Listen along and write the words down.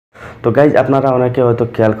তো গাইজ আপনারা অনেকে হয়তো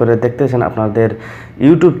খেয়াল করে দেখতেছেন আপনাদের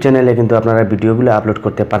ইউটিউব চ্যানেলে কিন্তু আপনারা ভিডিওগুলো আপলোড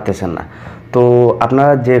করতে পারতেছেন না। তো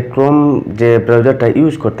আপনারা যে ক্রোম যে ব্রাউজারটা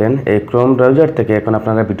ইউজ করতেন এই ক্রোম ব্রাউজার থেকে এখন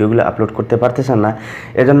আপনারা ভিডিওগুলো আপলোড করতে পারতেছেন না।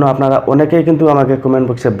 এজন্য আপনারা অনেকেই কিন্তু আমাকে কমেন্ট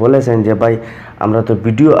বক্সে বলেছেন যে ভাই আমরা তো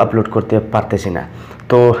ভিডিও আপলোড করতে পারতেছি না,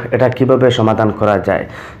 তো এটা কিভাবে সমাধান করা যায়।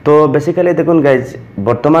 তো বেসিক্যালি দেখুন গাইজ,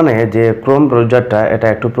 বর্তমানে যে ক্রোম ব্রাউজারটা এটা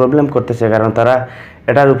একটু প্রবলেম করতেছে, কারণ তারা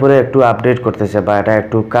এটার উপরে একটু আপডেট করতেছে বা এটা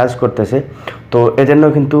একটু কাজ করতেছে। তো এজন্য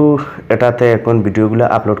কিন্তু এটাতে এখন ভিডিওগুলো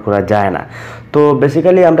আপলোড করা যায় না। তো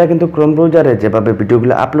বেসিক্যালি আমরা কিন্তু ক্রোম ব্রাউজারে যেভাবে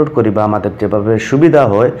ভিডিওগুলো আপলোড করি বা আমাদের যেভাবে সুবিধা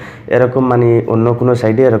হয় এরকম মানে অন্য কোনো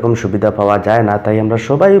সাইডে এরকম সুবিধা পাওয়া যায় না। তাই আমরা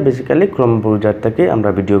সবাই বেসিক্যালি ক্রোম ব্রাউজার থেকে আমরা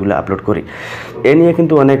ভিডিওগুলো আপলোড করি। এ নিয়ে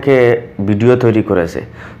কিন্তু অনেকে ভিডিও তৈরি করেছে।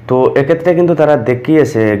 তো এক্ষেত্রে কিন্তু তারা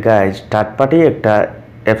দেখিয়েছে গাইজ থার্ড পার্টি একটা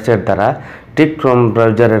অ্যাপসের দ্বারা, ঠিক ক্রোম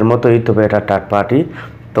ব্রাউজারের মতোই, তবে এটা থার্ড পার্টি।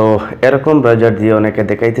 তো এরকম ব্রাউজার দিয়ে অনেকে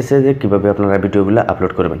দেখাইতেছে যে কীভাবে আপনারা ভিডিওগুলো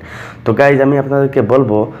আপলোড করবেন। তো গাইজ আমি আপনাদেরকে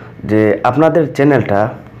বলবো যে আপনাদের চ্যানেলটা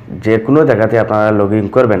যে কোনো জায়গাতে আপনারা লগ ইন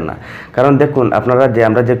করবেন না। কারণ দেখুন আপনারা যে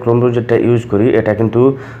আমরা যে ক্রোম ব্রাউজারটা ইউজ করি এটা কিন্তু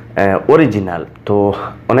অরিজিনাল। তো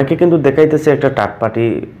অনেকে কিন্তু দেখাইতেছে একটা থার্ড পার্টি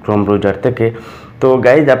ক্রোম ব্রাউজার থেকে। তো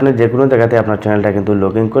গাইজ আপনি যে কোনো জায়গাতে আপনার চ্যানেলটা কিন্তু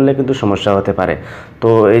লগ ইন করলে কিন্তু সমস্যা হতে পারে। তো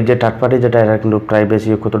এই যে থার্ড পার্টি যেটা এটা কিন্তু প্রাইভেসি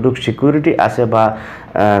কতটুকু সিকিউরিটি আছে বা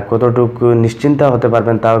কতটুকু নিশ্চিন্তা হতে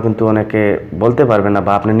পারবেন তাও কিন্তু অনেকে বলতে পারবে না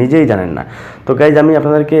বা আপনি নিজেই জানেন না। তো গাইজ আমি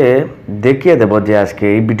আপনাদেরকে দেখিয়ে দেবো যে আজকে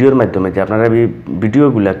এই ভিডিওর মাধ্যমে যে আপনারা এই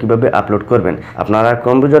ভিডিওগুলো কীভাবে আপলোড করবেন। আপনারা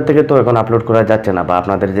ক্রোম ব্রাউজার থেকে তো এখন আপলোড করা যাচ্ছে না, বা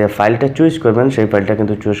আপনাদের যে ফাইলটা চুজ করবেন সেই ফাইলটা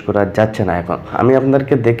কিন্তু চুজ করা যাচ্ছে না এখন। আমি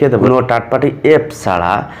আপনাদেরকে দেখিয়ে দেবো কোনো থার্ড পার্টি অ্যাপ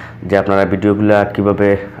ছাড়া যে আপনারা ভিডিওগুলো কিভাবে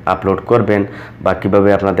আপলোড করবেন বা কিভাবে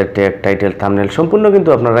আপনাদের ট্যাগ টাইটেল থাম্বনেল সম্পূর্ণ কিন্তু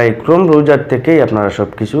আপনারা এই ক্রোম ব্রাউজার থেকেই আপনারা সব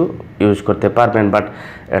কিছু ইউজ করতে পারবেন। বাট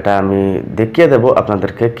এটা আমি দেখিয়ে দেবো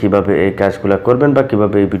আপনাদেরকে কিভাবে এই কাজগুলো করবেন বা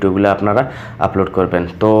কিভাবে এই ভিডিওগুলো আপনারা আপলোড করবেন।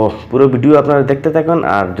 তো পুরো ভিডিও আপনারা দেখতে থাকুন।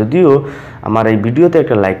 আর যদিও আমার এই ভিডিওতে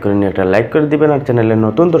একটা লাইক করে নিয়ে একটা লাইক করে দিবেন, আর চ্যানেলে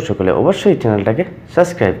নতুন দর্শক হলে অবশ্যই চ্যানেলটাকে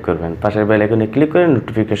সাবস্ক্রাইব করবেন, পাশের বেল আইকনে ক্লিক করে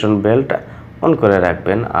নোটিফিকেশন বেলটা অন করে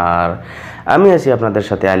রাখবেন। আর আমি আছি আপনাদের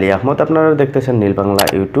সাথে আলী আহমদ, আপনারা দেখতেছেন নীল বাংলা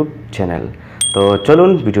ইউটিউব চ্যানেল। তো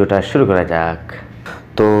চলুন ভিডিওটা শুরু করা যাক।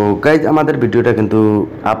 তো গাইজ আমাদের ভিডিওটা কিন্তু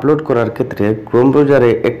আপলোড করার ক্ষেত্রে ক্রোম ব্রাউজারে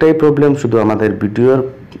একটাই প্রবলেম, শুধু আমাদের ভিডিওর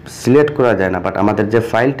সিলেক্ট করা যায় না, বাট আমাদের যে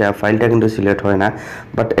ফাইলটা কিন্তু সিলেক্ট হয় না।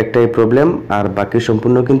 বাট একটাই প্রবলেম, আর বাকি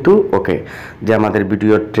সম্পূর্ণ কিন্তু ওকে। যে আমাদের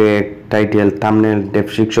ভিডিওর ট্যাগ টাইটেল থাম্বনেল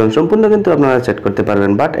ডেসক্রিপশন সম্পূর্ণ কিন্তু আপনারা সেট করতে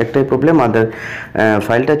পারবেন। বাট একটাই প্রবলেম, আমাদের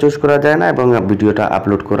ফাইলটা চুজ করা যায় না এবং ভিডিওটা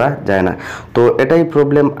আপলোড করা যায় না। তো এটাই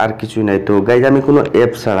প্রবলেম, আর কিছুই নাই। তো গাইজ আমি কোনো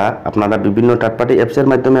অ্যাপ ছাড়া আপনারা বিভিন্ন থার্ড পার্টি অ্যাপসের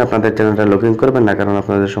মাধ্যমে আপনাদের চ্যানেলটা লগ ইন করবেন না, কারণ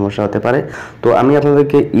আপনাদের সমস্যা হতে পারে। তো আমি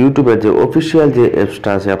আপনাদেরকে ইউটিউবের যে অফিসিয়াল যে অ্যাপসটা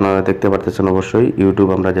আছে আপনারা দেখতে পারতেছেন অবশ্যই, ইউটিউব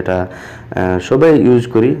আমরা যেটা সবাই ইউজ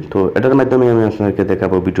করি, তো এটার মাধ্যমে আমি আপনাদেরকে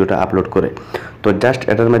দেখাবো ভিডিওটা আপলোড করে। তো জাস্ট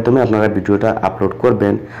এটার মাধ্যমে আপনারা ভিডিওটা আপলোড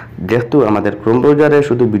করবেন। যেহেতু আমাদের ক্রোম ব্রাউজারে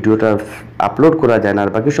শুধু ভিডিওটা আপলোড করা যায় না,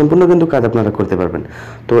 আর বাকি সম্পূর্ণ কিন্তু কাজ আপনারা করতে পারবেন।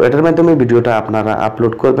 তো এটার মাধ্যমে ভিডিওটা আপনারা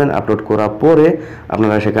আপলোড করবেন, আপলোড করার পরে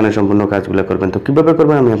আপনারা সেখানে সম্পূর্ণ কাজগুলো করবেন। তো কীভাবে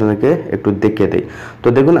করবেন আমি আপনাদেরকে একটু দেখিয়ে দিই। তো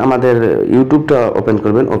দেখুন আমাদের ইউটিউবটা ওপেন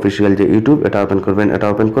করবেন, অফিসিয়াল যে ইউটিউব এটা ওপেন করবেন। এটা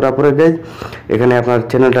ওপেন করার পরে গাইজ এখানে আপনার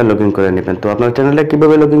চ্যানেলটা লগ ইন করে নেবেন। তো আপনার চ্যানেলটা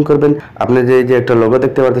কীভাবে লগ ইন করবেন, আপনি যে একটা লোগো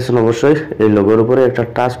দেখতে পাচ্ছেন অবশ্যই এই লোগোর উপরে একটা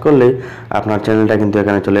টাচ করলেই আপনার চ্যানেলটা কিন্তু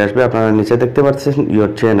এখানে চলে আসবে। আপনারা নিচে দেখতে পাচ্ছেন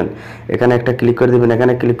ইয়োর চ্যানেল, এখানে একটা ক্লিক করে দিবেন।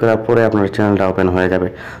 এখানে ক্লিক করার পরে আপনার চ্যানেলটা ওপেন হয়ে যাবে।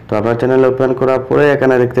 তো আপনার চ্যানেল ওপেন করার পরে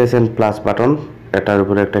এখানে দেখতে পাচ্ছেন প্লাস বাটন, এটার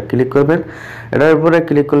উপরে একটা ক্লিক করবেন। এটার উপরে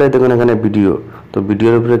ক্লিক করলে দেখুন এখানে ভিডিও, তো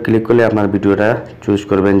ভিডিওর উপরে ক্লিক করলে আপনার ভিডিওটা চুজ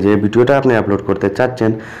করবেন। যে ভিডিওটা আপনি আপলোড করতে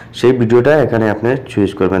চাচ্ছেন সেই ভিডিওটা এখানে আপনি চুজ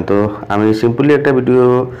করবেন। তো আমি সিম্পলি একটা ভিডিও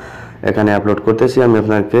এখানে আপলোড করতেছি আমি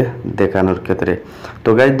আপনাকে দেখানোর ক্ষেত্রে। তো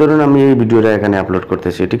গাইজ ধরুন আমি এই ভিডিওটা এখানে আপলোড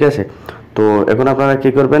করতেছি, ঠিক আছে। তো এখন আপনারা কী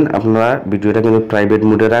করবেন, আপনারা ভিডিওটা কিন্তু প্রাইভেট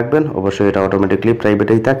মোডে রাখবেন, অবশ্যই এটা অটোমেটিকলি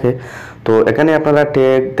প্রাইভেটেই থাকে। তো এখানে আপনারা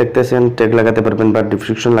ট্যাগ দেখতেছেন, ট্যাগ লাগাতে পারবেন বা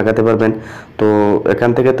ডেসক্রিপশন লাগাতে পারবেন। তো এখান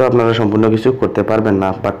থেকে তো আপনারা সম্পূর্ণ কিছু করতে পারবেন না,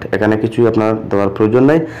 বাট এখানে কিছুই আপনার দেওয়ার প্রয়োজন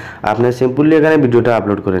নাই, আপনি সিম্পলি এখানে ভিডিওটা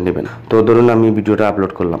আপলোড করে নেবেন। তো ধরুন আমি ভিডিওটা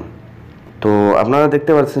আপলোড করলাম, তো আপনারা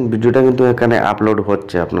দেখতে পাচ্ছেন ভিডিওটা কিন্তু এখানে আপলোড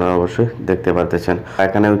হচ্ছে, আপনারা অবশ্যই দেখতে পারতেছেন।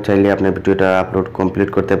 এখানেও চাইলে আপনি ভিডিওটা আপলোড কমপ্লিট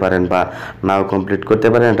করতে পারেন বা নাও কমপ্লিট করতে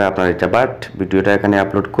পারেন, এটা আপনার ইচ্ছা, বাট ভিডিওটা এখানে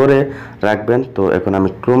আপলোড করে রাখবেন। তো এখন আমি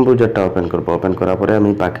ক্রোম ব্রাউজারটা ওপেন করব, ওপেন করার পরে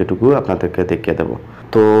আমি বাকিটুকু আপনাদেরকে দেখিয়ে দেবো।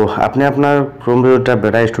 তো আপনি আপনার ক্রোম ব্রাউজারটা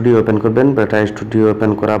বেটা স্টুডিও ওপেন করবেন। বেটা স্টুডিও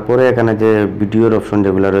ওপেন করার পরে এখানে যে ভিডিওর অপশন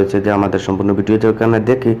যেগুলো রয়েছে, যে আমাদের সম্পূর্ণ ভিডিও যেখানে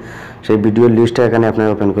দেখি সেই ভিডিওর লিস্টটা এখানে আপনি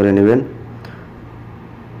ওপেন করে নেবেন।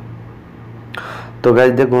 তো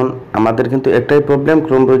গাইজ দেখুন আমাদের কিন্তু একটাই প্রবলেম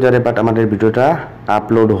ক্রোম ব্রাউজারে, বাট আমাদের ভিডিওটা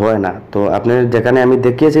আপলোড হয় না। তো আপনি যেখানে আমি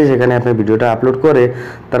দেখিয়েছি সেখানে আপনি ভিডিওটা আপলোড করে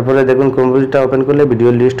তারপরে দেখুন কম্পিউটারটা ওপেন করলে, ভিডিও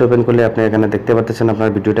লিস্ট ওপেন করলে আপনি এখানে দেখতে পাচ্ছেন আপনার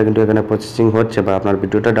ভিডিওটা কিন্তু এখানে প্রসেসিং হচ্ছে বা আপনার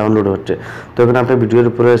ভিডিওটা ডাউনলোড হচ্ছে। তো এখানে আপনি ভিডিওর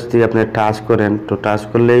উপরে যদি আপনি টাচ করেন, তো টাচ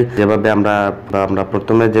করলেই যেভাবে আমরা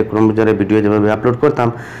প্রথমে যে ক্রোম ব্রাউজারে ভিডিও যেভাবে আপলোড করতাম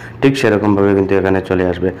ঠিক সেরকমভাবে কিন্তু এখানে চলে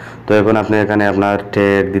আসবে। তো এখন আপনি এখানে আপনার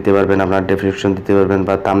ট্যাগ দিতে পারবেন, আপনার ডেসক্রিপশন দিতে পারবেন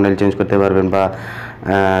বা থাম্বনেল চেঞ্জ করতে পারবেন বা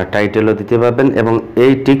টাইটেলও দিতে পারবেন। এবং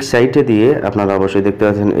এই টিক সাইটে দিয়ে আপনারা অবশ্যই দেখতে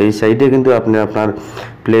পাচ্ছেন এই সাইটে কিন্তু আপনি আপনার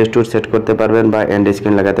প্লে স্টোর সেট করতে পারবেন বা এন্ড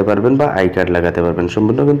স্ক্রিন লাগাতে পারবেন বা আই কার্ড লাগাতে পারবেন,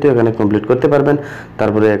 সম্পূর্ণ কিন্তু এখানে কমপ্লিট করতে পারবেন।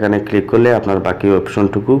 তারপরে এখানে ক্লিক করলে আপনার বাকি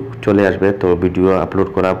অপশনটুকু চলে আসবে। তো ভিডিও আপলোড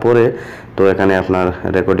করার পরে তো এখানে আপনার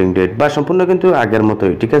রেকর্ডিং ডেট বা সম্পূর্ণ কিন্তু আগের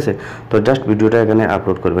মতোই, ঠিক আছে। তো জাস্ট ভিডিওটা এখানে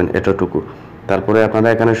আপলোড করবেন এতটুকু। তারপরে আপনারা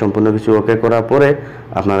এখানে সম্পূর্ণ কিছু ওকে করার পরে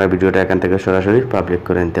আপনারা ভিডিওটা এখান থেকে সরাসরি পাবলিক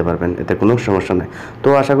করে নিতে পারবেন, এতে কোনো সমস্যা নেই। তো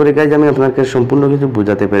আশা করি গাইজ আমি আপনাকে সম্পূর্ণ কিছু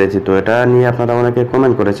বোঝাতে পেরেছি। তো এটা নিয়ে আপনারা অনেকে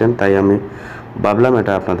কমেন্ট করেছেন, তাই আমি ভাবলাম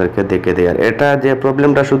এটা আপনাদেরকে দেখে দেওয়ার। এটা যে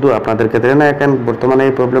প্রবলেমটা শুধু আপনাদের ক্ষেত্রে না, এখন বর্তমানে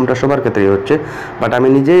এই প্রবলেমটা সবার ক্ষেত্রেই হচ্ছে, বাট আমি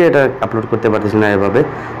নিজেই এটা আপলোড করতে পারতেছি না এভাবে।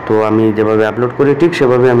 তো আমি যেভাবে আপলোড করি ঠিক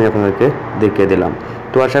সেভাবে আমি আপনাদেরকে দেখিয়ে দিলাম।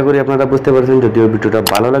 তো আশা করি আপনারা বুঝতে পারছেন। যদিও ভিডিওটা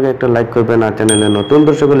ভালো লাগে একটা লাইক করবেন, আর চ্যানেলে নতুন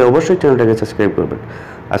দর্শক হলে অবশ্যই চ্যানেলটাকে সাবস্ক্রাইব করবেন।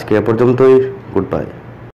 আজকে এ পর্যন্তই, গুড বাই।